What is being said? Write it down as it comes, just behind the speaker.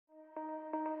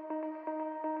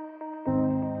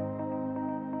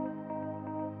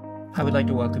I would like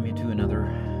to welcome you to another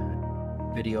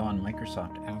video on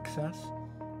Microsoft Access.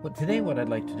 But today what I'd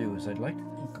like to do is I'd like to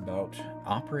think about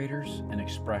operators and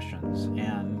expressions,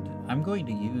 and I'm going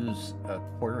to use a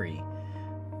query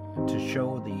to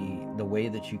show the way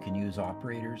that you can use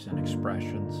operators and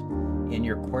expressions in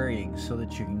your querying so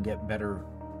that you can get better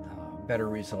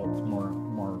results,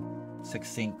 more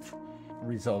succinct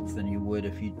results than you would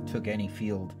if you took any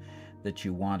field that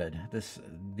you wanted.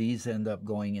 These end up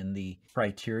going in the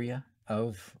criteria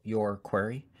of your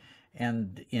query,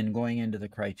 and in going into the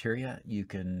criteria you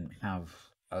can have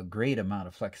a great amount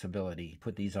of flexibility.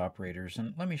 Put these operators,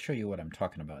 and let me show you what I'm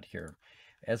talking about here.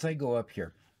 As I go up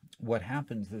here, what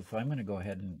happens is I'm going to go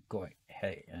ahead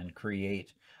and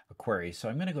create a query. So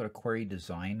I'm going to go to query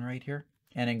design right here,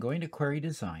 and in going to query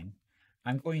design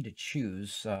I'm going to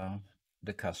choose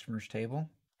the customers table,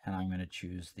 and I'm going to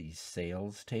choose the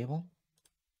sales table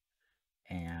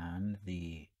and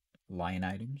the line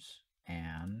items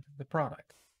and the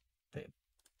product table.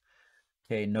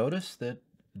 Okay, notice that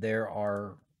there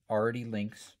are already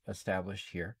links established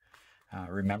here.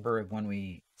 Remember when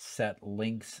we set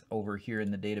links over here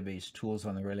in the database tools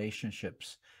on the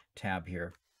relationships tab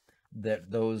here,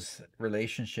 that those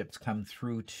relationships come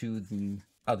through to the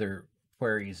other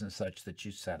queries and such that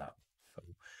you set up.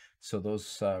 So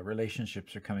those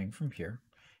relationships are coming from here,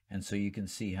 and so you can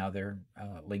see how they're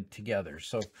linked together.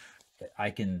 So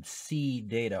I can see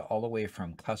data all the way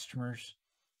from customers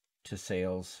to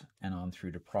sales and on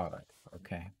through to product.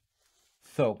 Okay.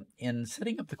 So in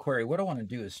setting up the query, what I want to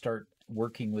do is start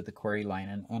working with the query line,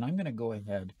 and I'm going to go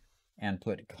ahead and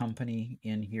put company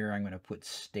in here. I'm going to put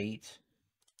state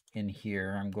in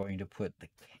here. I'm going to put the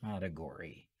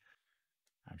category.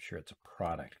 I'm sure it's a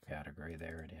product category.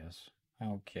 There it is.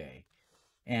 Okay.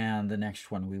 And the next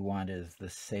one we want is the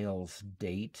sales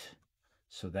date.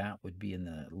 So that would be in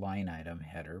the line item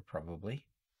header probably.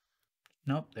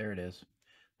 Nope, there it is.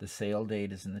 The sale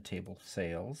date is in the table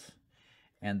sales.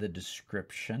 And the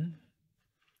description,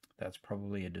 that's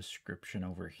probably a description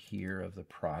over here of the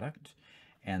product,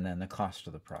 and then the cost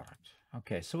of the product.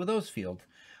 Okay, so with those fields,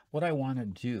 what I want to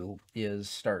do is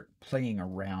start playing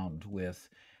around with,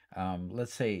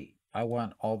 let's say I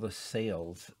want all the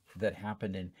sales that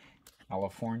happened in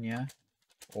California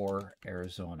or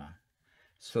Arizona.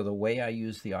 So the way I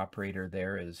use the operator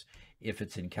there is, if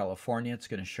it's in California, it's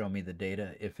going to show me the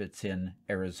data. If it's in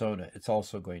Arizona, it's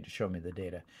also going to show me the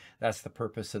data. That's the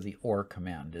purpose of the OR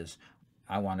command, is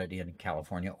I want it in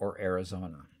California or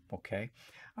Arizona. Okay.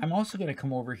 I'm also going to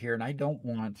come over here, and I don't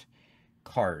want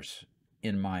cars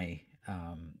in my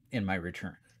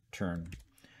return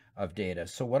of data.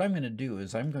 So what I'm going to do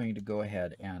is I'm going to go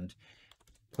ahead and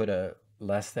put a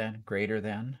less than, greater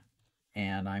than,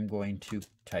 and I'm going to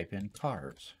type in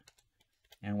cars.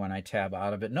 And when I tab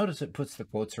out of it, notice it puts the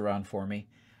quotes around for me.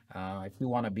 If you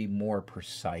want to be more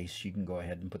precise, you can go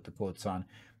ahead and put the quotes on,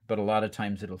 but a lot of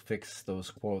times it'll fix those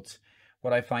quotes.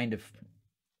 What I find,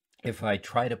 if I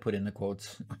try to put in the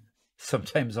quotes,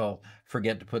 sometimes I'll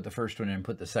forget to put the first one in and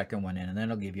put the second one in, and then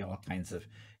it'll give you all kinds of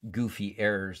goofy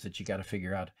errors that you got to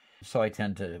figure out. So I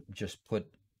tend to just put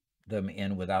them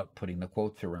in without putting the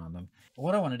quotes around them.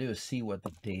 What I want to do is see what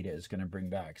the data is going to bring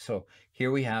back. So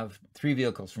here we have 3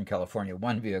 vehicles from California,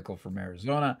 1 vehicle from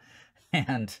Arizona,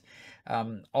 and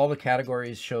all the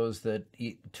categories shows that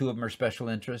 2 of them are special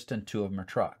interest and 2 of them are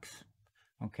trucks.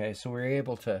 Okay, so we're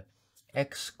able to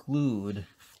exclude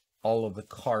all of the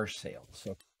car sales.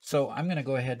 So I'm going to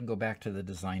go ahead and go back to the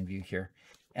design view here,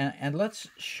 and let's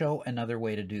show another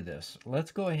way to do this.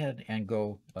 Let's go ahead and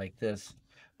go like this,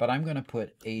 but I'm going to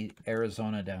put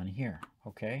Arizona down here,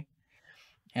 okay?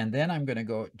 And then I'm going to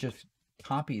go just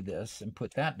copy this and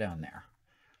put that down there.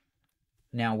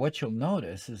 Now what you'll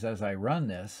notice is as I run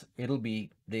this, it'll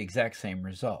be the exact same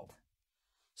result.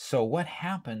 So what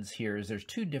happens here is there's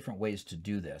 2 different ways to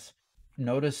do this.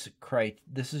 Notice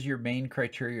this is your main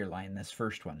criteria line, this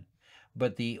first one,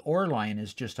 but the OR line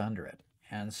is just under it.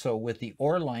 And so with the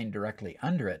OR line directly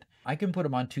under it, I can put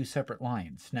them on 2 separate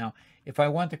lines. Now, if I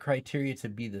want the criteria to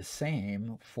be the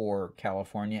same for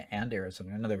California and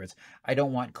Arizona, in other words, I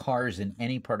don't want cars in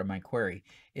any part of my query.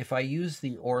 If I use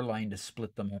the OR line to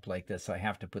split them up like this, I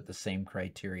have to put the same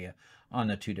criteria on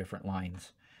the 2 different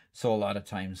lines. So a lot of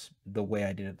times the way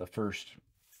I did it, the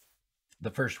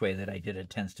first way that I did it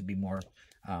tends to be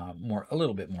a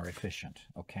little bit more efficient.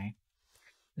 Okay.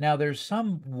 Now there's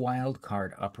some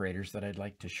wildcard operators that I'd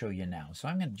like to show you now. So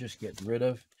I'm going to just get rid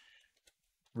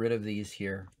of these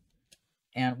here.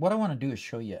 And what I want to do is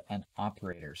show you an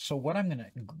operator. So what I'm going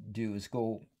to do is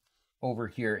go over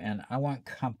here, and I want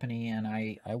company, and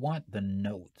I want the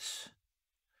notes.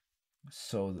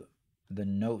 So the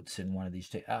notes in one of these.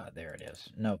 There it is,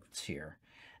 notes here.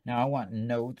 Now I want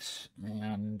notes,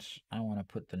 and I want to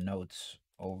put the notes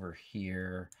over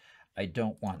here. I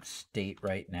don't want state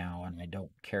right now, and I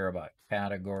don't care about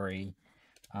category.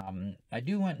 I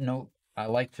do want note. I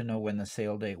like to know when the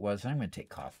sale date was. I'm going to take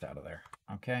cost out of there.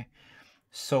 Okay.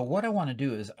 So what I want to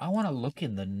do is I want to look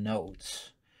in the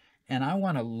notes, and I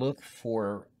want to look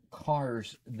for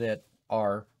cars that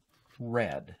are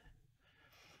red.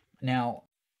 Now,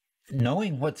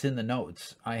 knowing what's in the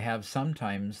notes, I have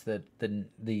sometimes that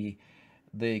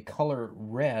the color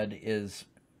red is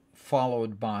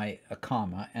followed by a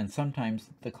comma, and sometimes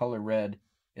the color red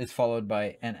is followed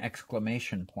by an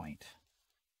exclamation point.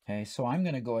 Okay, so I'm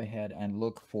going to go ahead and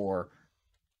look for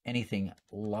anything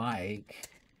like,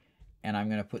 and I'm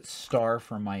going to put star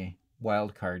for my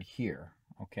wildcard here,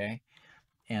 okay,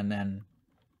 and then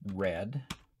red.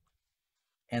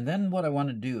 And then what I want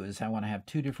to do is I want to have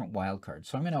two different wildcards.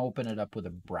 So I'm going to open it up with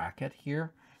a bracket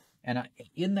here. And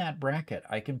in that bracket,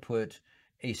 I can put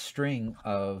a string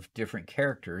of different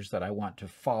characters that I want to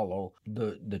follow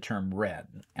the term red.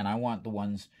 And I want the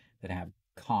ones that have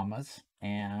commas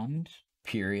and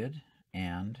period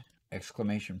and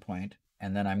exclamation point.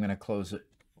 And then I'm going to close it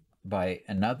by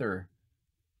another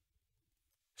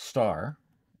star,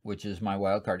 which is my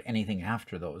wildcard, anything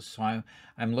after those. So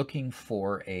I'm looking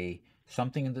for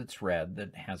something that's red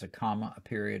that has a comma, a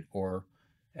period, or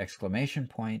exclamation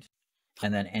point,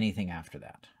 and then anything after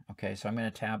that. Okay, so I'm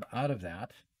going to tab out of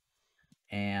that,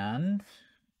 and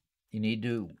you need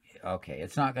to, okay,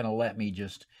 it's not going to let me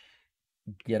just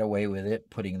get away with it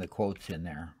putting the quotes in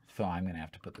there, so I'm going to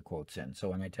have to put the quotes in. So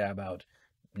when I tab out,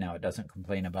 now it doesn't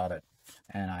complain about it,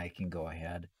 and I can go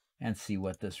ahead and see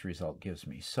what this result gives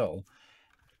me. So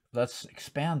let's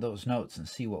expand those notes and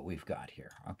see what we've got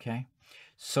here, okay?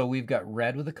 So we've got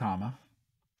red with a comma,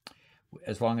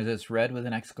 as long as it's red with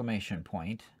an exclamation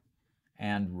point,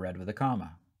 and red with a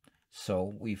comma.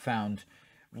 So we found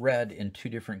red in two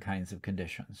different kinds of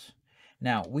conditions.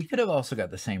 Now, we could have also got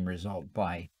the same result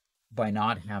by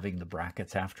not having the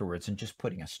brackets afterwards and just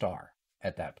putting a star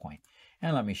at that point.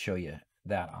 And let me show you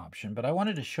that option. But I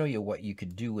wanted to show you what you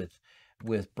could do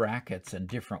with brackets and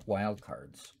different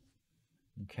wildcards.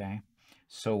 Okay,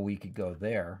 so we could go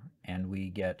there and we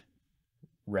get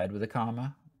red with a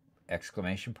comma,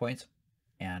 exclamation points,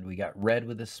 and we got red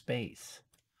with a space.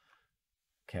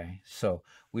 Okay, so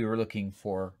we were looking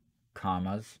for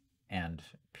commas and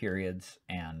periods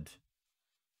and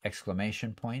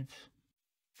exclamation points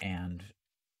and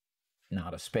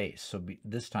not a space. So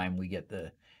this time we get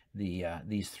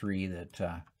these three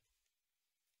that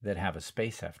have a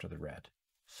space after the red.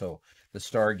 So the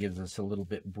star gives us a little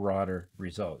bit broader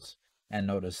results. And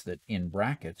notice that in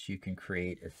brackets, you can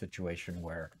create a situation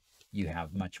where you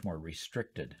have much more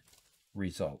restricted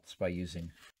results by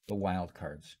using the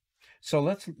wildcards. So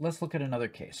let's look at another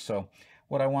case. So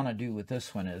what I want to do with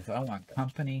this one is I want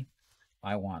company,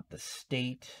 I want the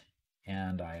state,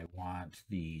 and I want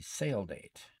the sale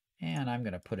date. And I'm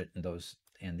going to put it in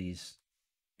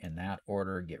that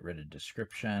order, get rid of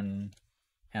description,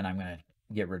 and I'm going to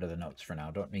get rid of the notes for now.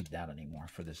 Don't need that anymore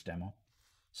for this demo.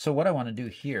 So what I want to do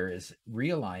here is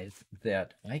realize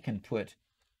that I can put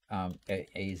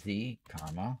AZ,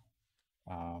 comma,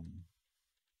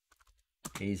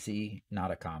 AZ,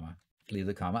 not a comma, leave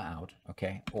the comma out,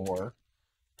 okay, or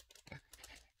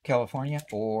California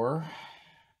or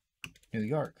New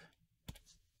York.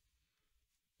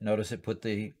 Notice it put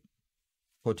the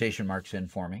quotation marks in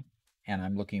for me, and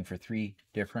I'm looking for 3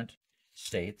 different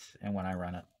states, and when I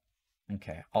run it,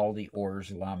 okay, all the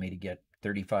ORs allow me to get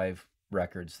 35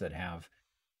 records that have,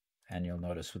 and you'll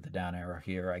notice with the down arrow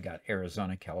here, I got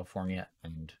Arizona, California,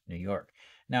 and New York.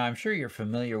 Now, I'm sure you're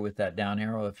familiar with that down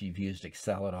arrow if you've used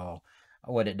Excel at all.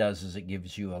 What it does is it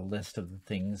gives you a list of the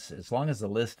things. As long as the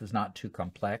list is not too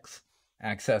complex,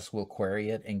 Access will query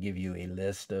it and give you a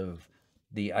list of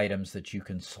the items that you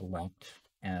can select,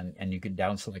 and you can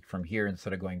down select from here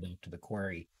instead of going back to the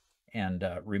query and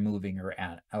removing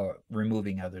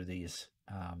other these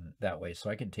that way. So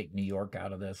I can take New York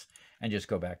out of this and just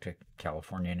go back to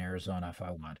California and Arizona if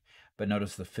I want. But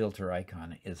notice the filter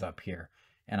icon is up here,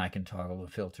 and I can toggle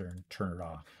the filter and turn it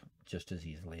off just as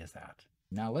easily as that.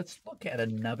 Now let's look at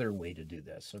another way to do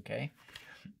this, okay?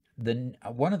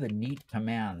 One of the neat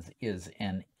commands is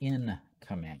an in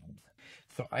command.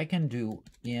 So I can do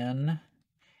in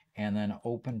and then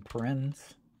open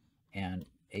parens and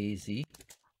AZ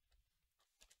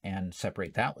and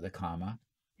separate that with a comma,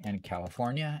 and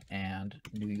California and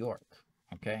New York.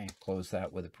 Okay, close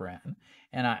that with a paren.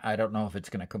 And I don't know if it's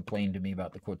going to complain to me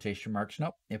about the quotation marks.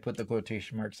 Nope, it put the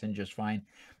quotation marks in just fine.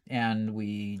 And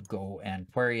we go and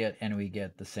query it, and we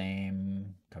get the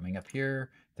same coming up here,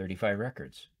 35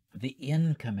 records. The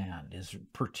in command is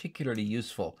particularly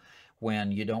useful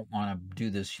when you don't want to do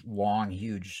this long,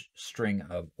 huge string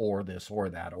of or this or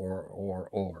that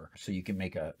or. So you can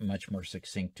make a much more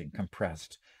succinct and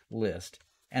compressed list.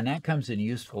 And that comes in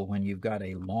useful when you've got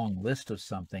a long list of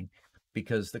something,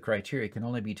 because the criteria can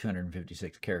only be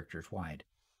 256 characters wide.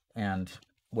 And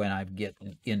when I get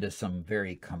into some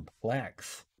very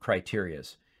complex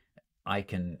criterias, I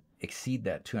can exceed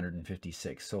that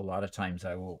 256. So a lot of times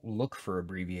I will look for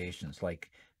abbreviations like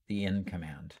the in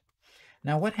command.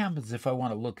 Now, what happens if I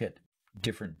want to look at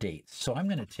different dates? So I'm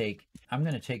going to take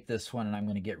this one, and I'm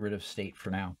going to get rid of state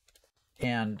for now.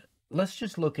 And let's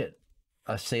just look at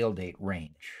a sale date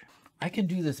range. I can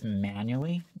do this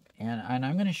manually, and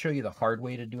I'm going to show you the hard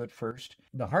way to do it first.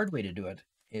 The hard way to do it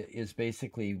is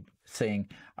basically saying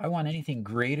I want anything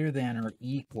greater than or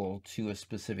equal to a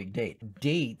specific date.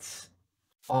 Dates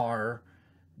are,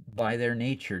 by their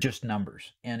nature, just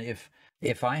numbers. And if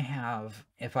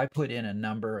I put in a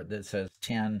number that says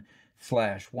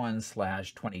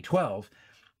 10/1/2012,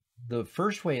 the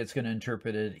first way it's going to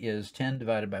interpret it is 10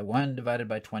 divided by 1 divided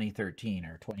by 2013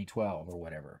 or 2012 or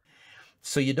whatever.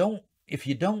 So if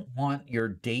you don't want your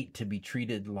date to be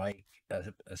treated like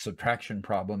a subtraction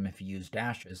problem if you use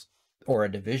dashes, or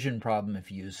a division problem if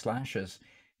you use slashes,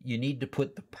 you need to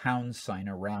put the pound sign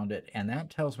around it, and that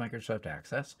tells Microsoft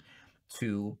Access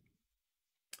to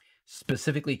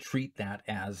specifically treat that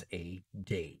as a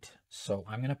date. So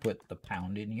I'm going to put the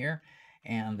pound in here,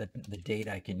 and the date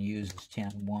I can use is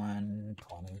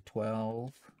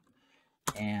 10/1/2012,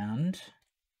 and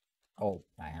oh,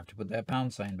 I have to put that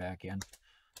pound sign back in.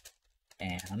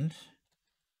 And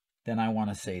then I want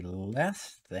to say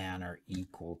less than or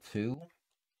equal to,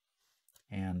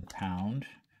 and pound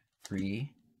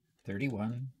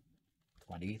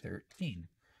 3/31/2013.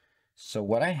 So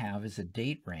what I have is a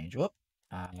date range. Whoop,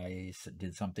 I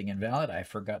did something invalid. I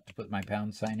forgot to put my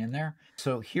pound sign in there.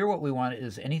 So here what we want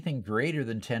is anything greater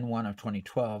than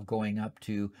 10/1/2012 going up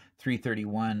to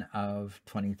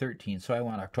 3/31/2013. So I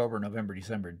want October, November,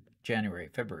 December, January,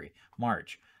 February,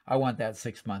 March. I want that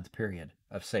 6-month period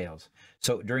of sales.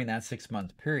 So during that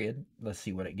 6-month period, let's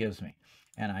see what it gives me.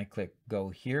 And I click go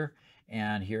here,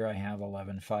 and here I have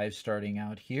 11/5 starting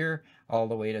out here all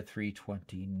the way to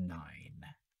 3/29.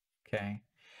 Okay,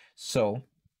 so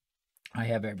I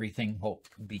have everything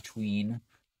between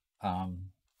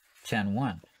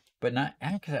 10/1, but not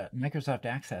Microsoft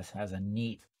Access has a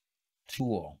neat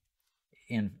tool.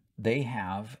 They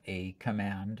have a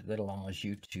command that allows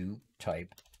you to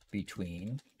type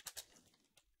between,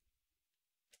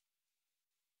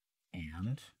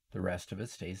 and the rest of it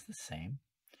stays the same.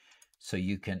 So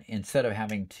you can, instead of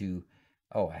having to,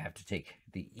 oh, I have to take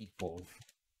the equal,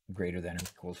 greater than or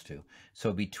equals to.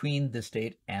 So between this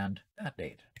date and that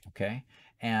date, okay?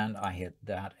 And I hit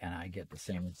that, and I get the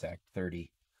same exact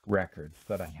 30 records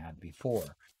that I had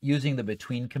before. Using the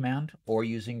between command, or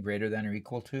using greater than or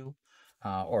equal to,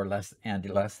 or less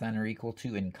than or equal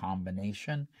to in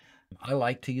combination. I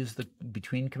like to use the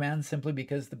between command simply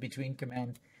because the between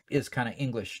command is kind of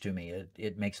English to me.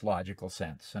 It makes logical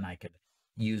sense, and I could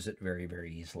use it very,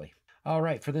 very easily. All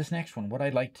right, for this next one, what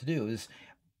I'd like to do is,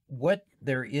 what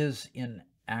there is in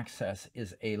Access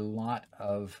is a lot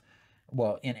of,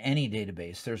 well, in any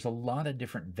database, there's a lot of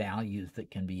different values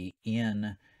that can be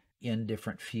in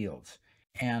different fields.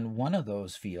 And one of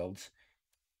those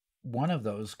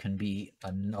can be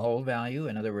a null value.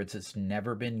 In other words, it's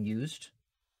never been used.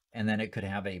 And then it could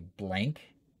have a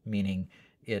blank, meaning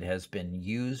it has been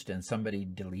used and somebody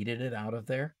deleted it out of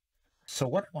there. So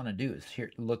what I want to do is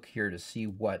look here to see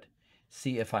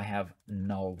if I have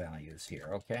null values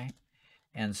here, okay?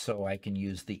 And so I can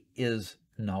use the is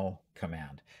null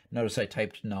command. Notice I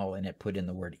typed null and it put in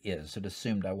the word is. It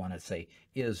assumed I want to say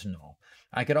is null.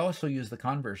 I could also use the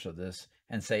converse of this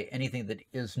and say anything that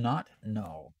is not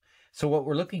null. So what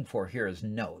we're looking for here is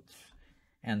notes.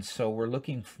 And so we're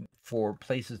looking for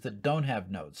places that don't have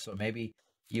notes. So maybe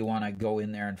you want to go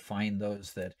in there and find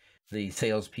those that the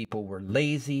salespeople were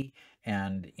lazy,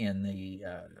 and in the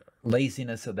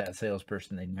laziness of that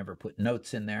salesperson, they never put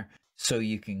notes in there. So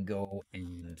you can go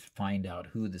and find out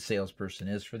who the salesperson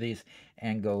is for these,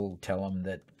 and go tell them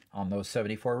that on those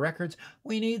 74 records,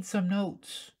 we need some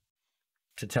notes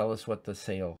to tell us what the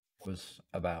sale was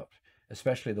about,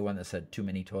 especially the one that said too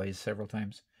many toys several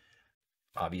times.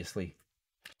 Obviously,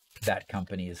 that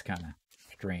company is kind of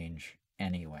strange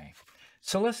anyway.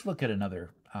 So let's look at another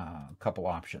couple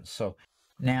options. So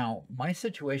Now, my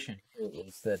situation here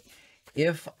is that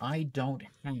if I don't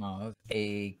have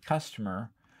a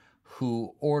customer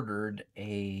who ordered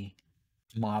a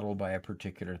model by a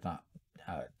particular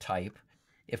type,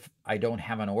 if I don't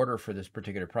have an order for this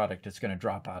particular product, it's going to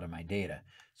drop out of my data.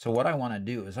 So what I want to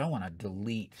do is I want to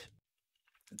delete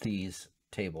these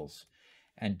tables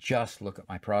and just look at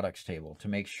my products table to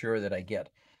make sure that I get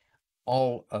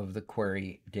all of the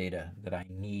query data that I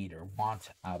need or want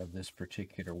out of this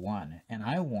particular one. And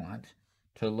I want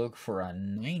to look for a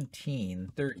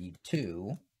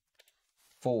 1932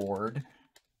 Ford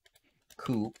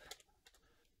Coupe.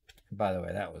 By the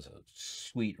way, that was a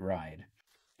sweet ride.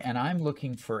 And I'm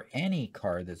looking for any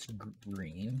car that's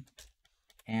green,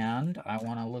 and I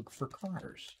want to look for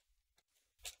cars.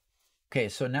 Okay,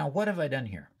 so now what have I done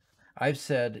here? I've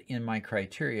said in my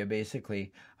criteria,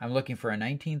 basically, I'm looking for a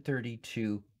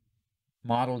 1932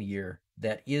 model year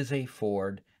that is a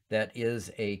Ford, that is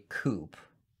a coupe.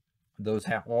 Those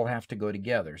all have to go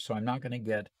together. So I'm not going to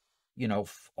get, you know,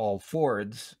 all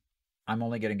Fords. I'm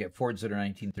only going to get Fords that are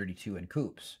 1932 and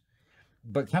coupes.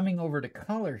 But coming over to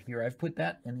color here, I've put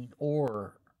that in the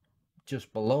or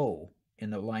just below,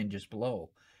 in the line just below.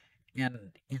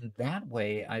 And in that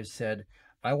way, I've said,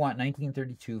 I want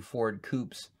 1932 Ford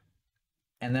coupes,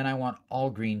 and then I want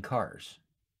all green cars.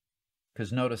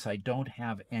 Because notice I don't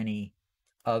have any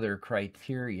other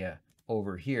criteria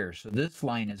over here. So this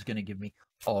line is going to give me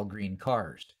all green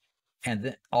cars, and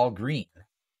then all green.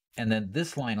 And then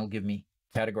this line will give me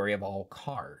category of all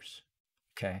cars.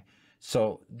 Okay.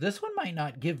 So this one might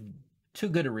not give too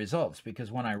good of results,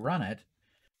 because when I run it,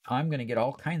 I'm going to get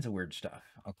all kinds of weird stuff.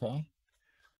 Okay.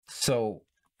 So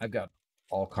I've got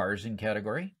all cars in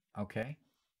category. Okay.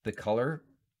 The color,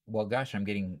 well, gosh, I'm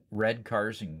getting red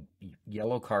cars and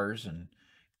yellow cars and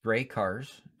gray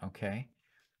cars. Okay.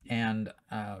 And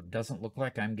doesn't look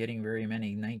like I'm getting very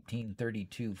many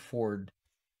 1932 Ford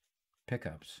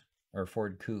pickups or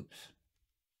Ford coupes.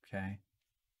 Okay.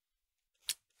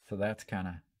 So that's kind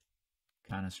of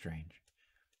strange.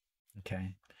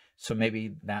 Okay. So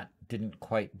maybe that didn't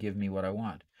quite give me what I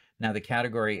want. Now the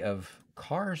category of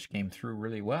cars came through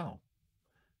really well.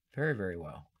 Very, very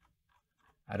well.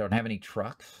 I don't have any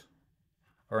trucks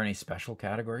or any special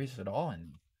categories at all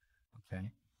in.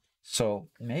 Okay. So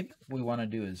maybe what we want to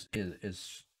do is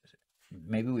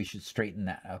maybe we should straighten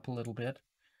that up a little bit.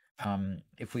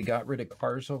 If we got rid of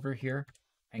cars over here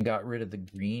and got rid of the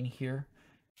green here,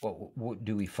 what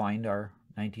do we find our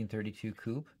 1932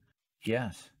 coupe?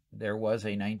 Yes, there was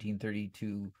a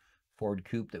 1932 Ford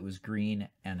coupe that was green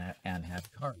and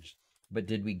had cars. But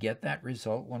did we get that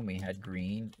result when we had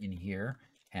green in here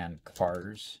and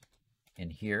cars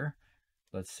in here?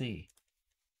 Let's see.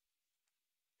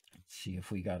 Let's see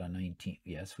if we got a 19.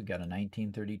 Yes, we got a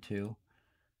 1932.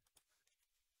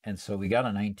 And so we got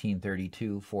a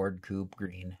 1932 Ford Coupe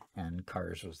green, and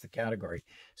cars was the category.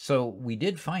 So we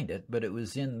did find it, but it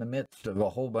was in the midst of a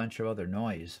whole bunch of other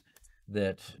noise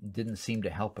that didn't seem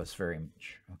to help us very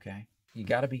much. Okay. You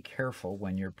got to be careful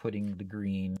when you're putting the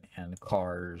green and the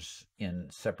cars in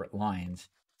separate lines.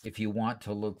 If you want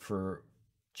to look for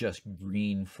just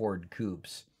green Ford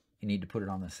coupes, you need to put it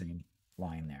on the same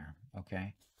line there.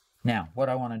 Okay. Now, what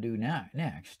I want to do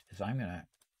next is I'm going to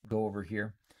go over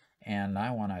here, and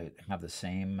I want to have the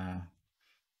same,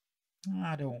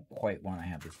 I don't quite want to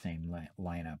have the same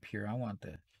line up here. I want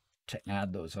to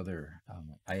add those other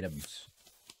items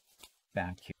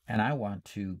back here. And I want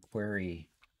to query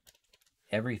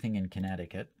everything in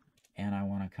Connecticut, and I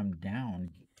want to come down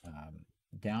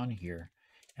here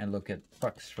and look at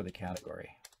trucks for the category.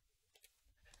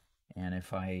 And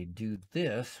if I do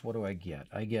this, what do I get?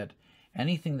 I get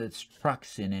anything that's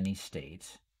trucks in any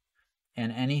state,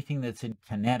 and anything that's in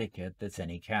Connecticut that's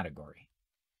any category.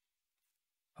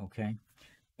 Okay,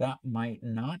 that might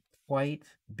not quite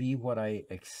be what I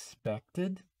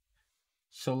expected.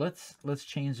 So let's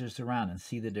change this around and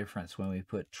see the difference when we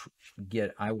put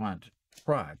I want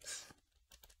trucks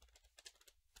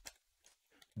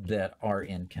that are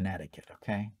in Connecticut.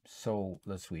 Okay, so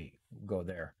we go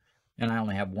there, and I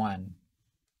only have one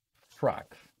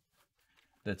truck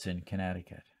that's in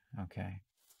Connecticut. Okay.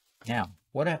 Now,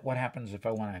 what happens if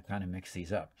I want to kind of mix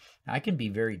these up? I can be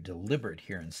very deliberate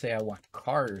here and say I want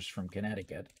cars from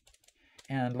Connecticut,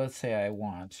 and let's say I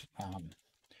want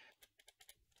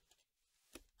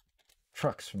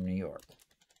trucks from New York.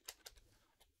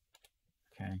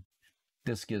 Okay,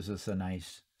 this gives us a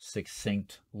nice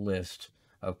succinct list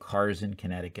of cars in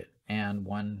Connecticut and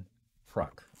one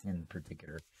truck in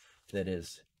particular that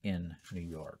is in New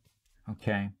York.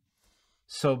 Okay.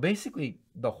 So basically,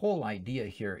 the whole idea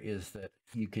here is that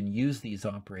you can use these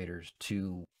operators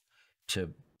to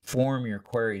form your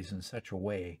queries in such a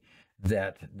way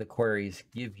that the queries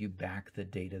give you back the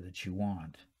data that you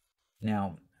want.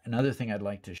 Now, another thing I'd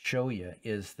like to show you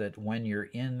is that when you're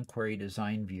in Query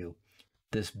Design View,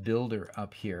 this builder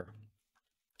up here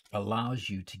allows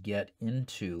you to get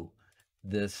into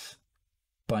this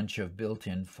bunch of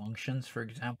built-in functions, for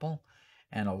example,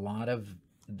 and a lot of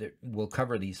we'll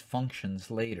cover these functions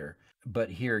later, but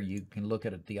here you can look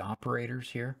at the operators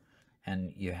here,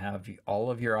 and you have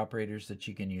all of your operators that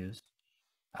you can use.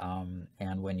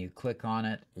 And when you click on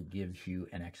it, it gives you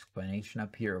an explanation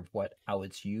up here of how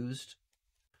it's used,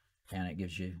 and it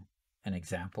gives you an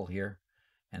example here.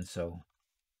 And so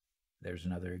there's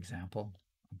another example.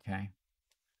 Okay,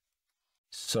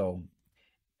 so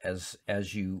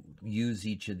as you use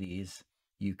each of these,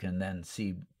 you can then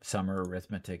see some are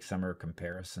arithmetic, some are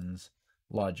comparisons,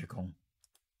 logical,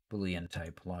 Boolean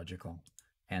type logical,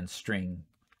 and string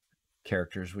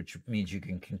characters, which means you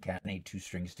can concatenate two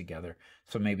strings together.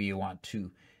 So maybe you want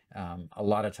to, a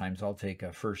lot of times I'll take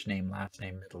a first name, last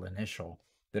name, middle initial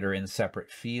that are in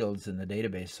separate fields in the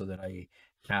database so that I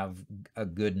have a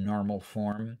good normal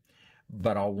form,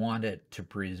 but I'll want it to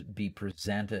be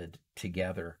presented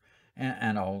together.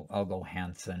 And I'll go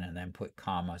Hansen and then put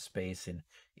comma, space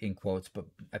in quotes, but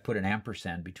I put an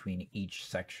ampersand between each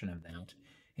section of that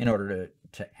in order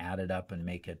to add it up and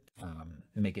make it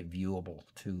viewable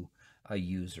to a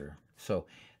user. So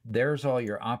there's all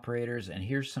your operators, and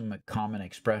here's some common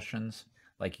expressions,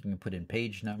 like you can put in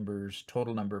page numbers,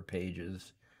 total number of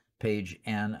pages, page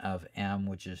n of m,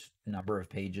 which is number of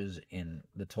pages in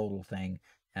the total thing,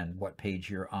 and what page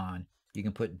you're on. You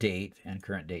can put date and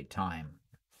current date time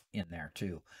in there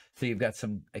too. So you've got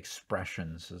some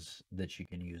expressions that you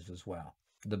can use as well.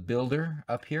 The builder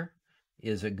up here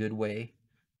is a good way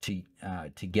to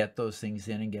get those things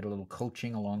in and get a little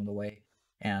coaching along the way.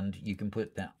 And you can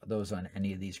put those on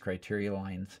any of these criteria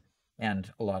lines.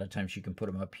 And a lot of times you can put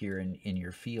them up here in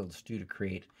your fields too, to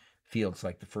create fields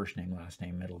like the first name, last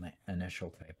name, middle initial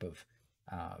type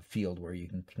of field where you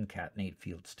can concatenate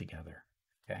fields together.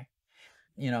 Okay.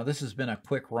 You know, this has been a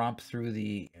quick romp through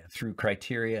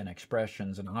criteria and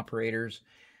expressions and operators.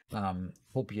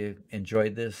 Hope you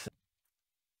enjoyed this.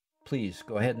 Please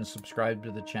go ahead and subscribe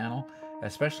to the channel,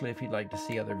 especially if you'd like to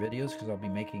see other videos, because I'll be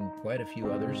making quite a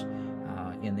few others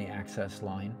in the Access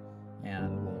line.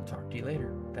 And we'll talk to you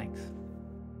later. Thanks.